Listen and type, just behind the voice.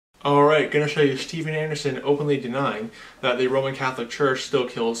Alright, going to show you Stephen Anderson openly denying that the Roman Catholic Church still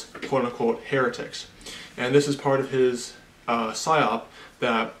kills quote-unquote heretics. And this is part of his psyop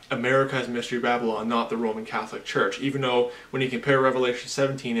that America is Mystery Babylon, not the Roman Catholic Church. Even though when you compare Revelation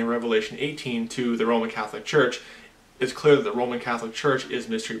 17 and Revelation 18 to the Roman Catholic Church, it's clear that the Roman Catholic Church is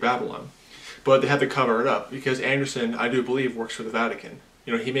Mystery Babylon. But they have to cover it up because Anderson, I do believe, works for the Vatican.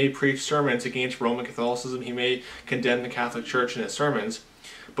 You know, he may preach sermons against Roman Catholicism, he may condemn the Catholic Church in his sermons,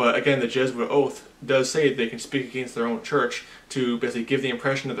 but again, the Jesuit oath does say they can speak against their own church to basically give the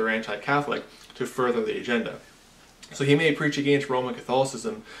impression that they're anti-Catholic to further the agenda. So he may preach against Roman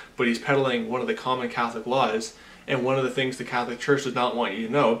Catholicism, but he's peddling one of the common Catholic lies, and one of the things the Catholic Church does not want you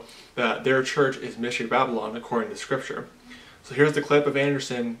to know, that their church is Mystery Babylon according to Scripture. So here's the clip of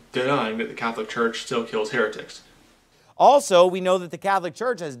Anderson denying that the Catholic Church still kills heretics. Also, we know that the Catholic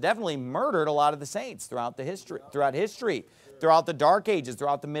Church has definitely murdered a lot of the saints throughout history, throughout the Dark Ages,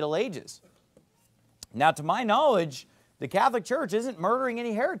 throughout the Middle Ages. Now, to my knowledge, the Catholic Church isn't murdering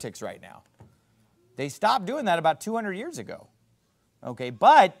any heretics right now. They stopped doing that about 200 years ago. Okay,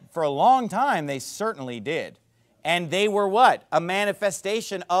 but for a long time, they certainly did. And they were what? A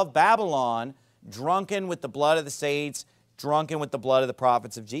manifestation of Babylon, drunken with the blood of the saints, drunken with the blood of the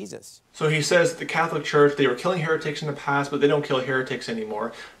prophets of Jesus. So he says the Catholic Church, they were killing heretics in the past, but they don't kill heretics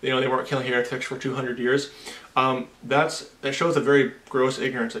anymore. You know, they weren't killing heretics for 200 years. That shows a very gross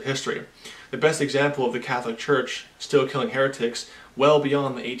ignorance of history. The best example of the Catholic Church still killing heretics well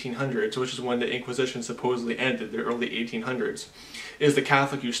beyond the 1800s, which is when the Inquisition supposedly ended, the early 1800s, is the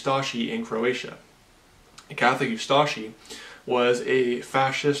Catholic Ustashi in Croatia. The Catholic Ustashi was a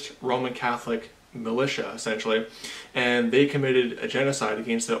fascist Roman Catholic militia, essentially, and they committed a genocide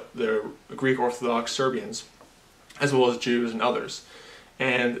against the Greek Orthodox Serbians, as well as Jews and others.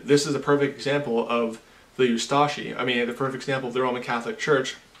 And this is a perfect example of the Ustashi, the perfect example of the Roman Catholic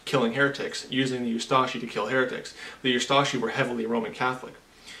Church killing heretics, using the Ustashi to kill heretics. The Ustashi were heavily Roman Catholic.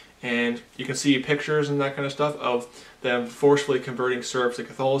 And you can see pictures and that kind of stuff of them forcefully converting Serbs to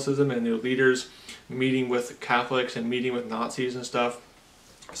Catholicism and their leaders meeting with Catholics and meeting with Nazis and stuff.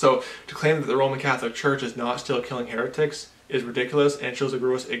 So to claim that the Roman Catholic Church is not still killing heretics is ridiculous and shows a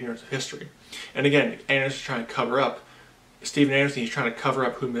gross ignorance of history. And again, Anderson's trying to cover up, Stephen Anderson is trying to cover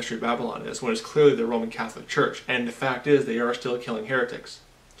up who Mystery Babylon is when it's clearly the Roman Catholic Church. And the fact is they are still killing heretics.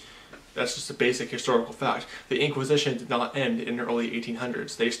 That's just a basic historical fact. The Inquisition did not end in the early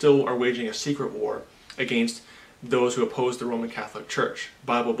 1800s. They still are waging a secret war against those who oppose the Roman Catholic Church,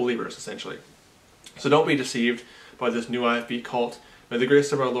 Bible believers essentially. So don't be deceived by this new IFB cult. May the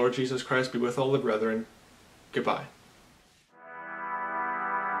grace of our Lord Jesus Christ be with all the brethren. Goodbye.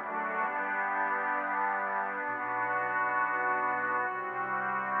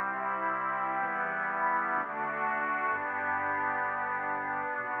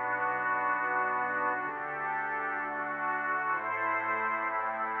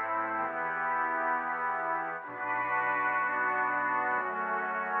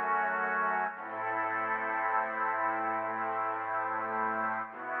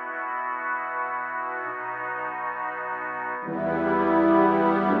 Thank you.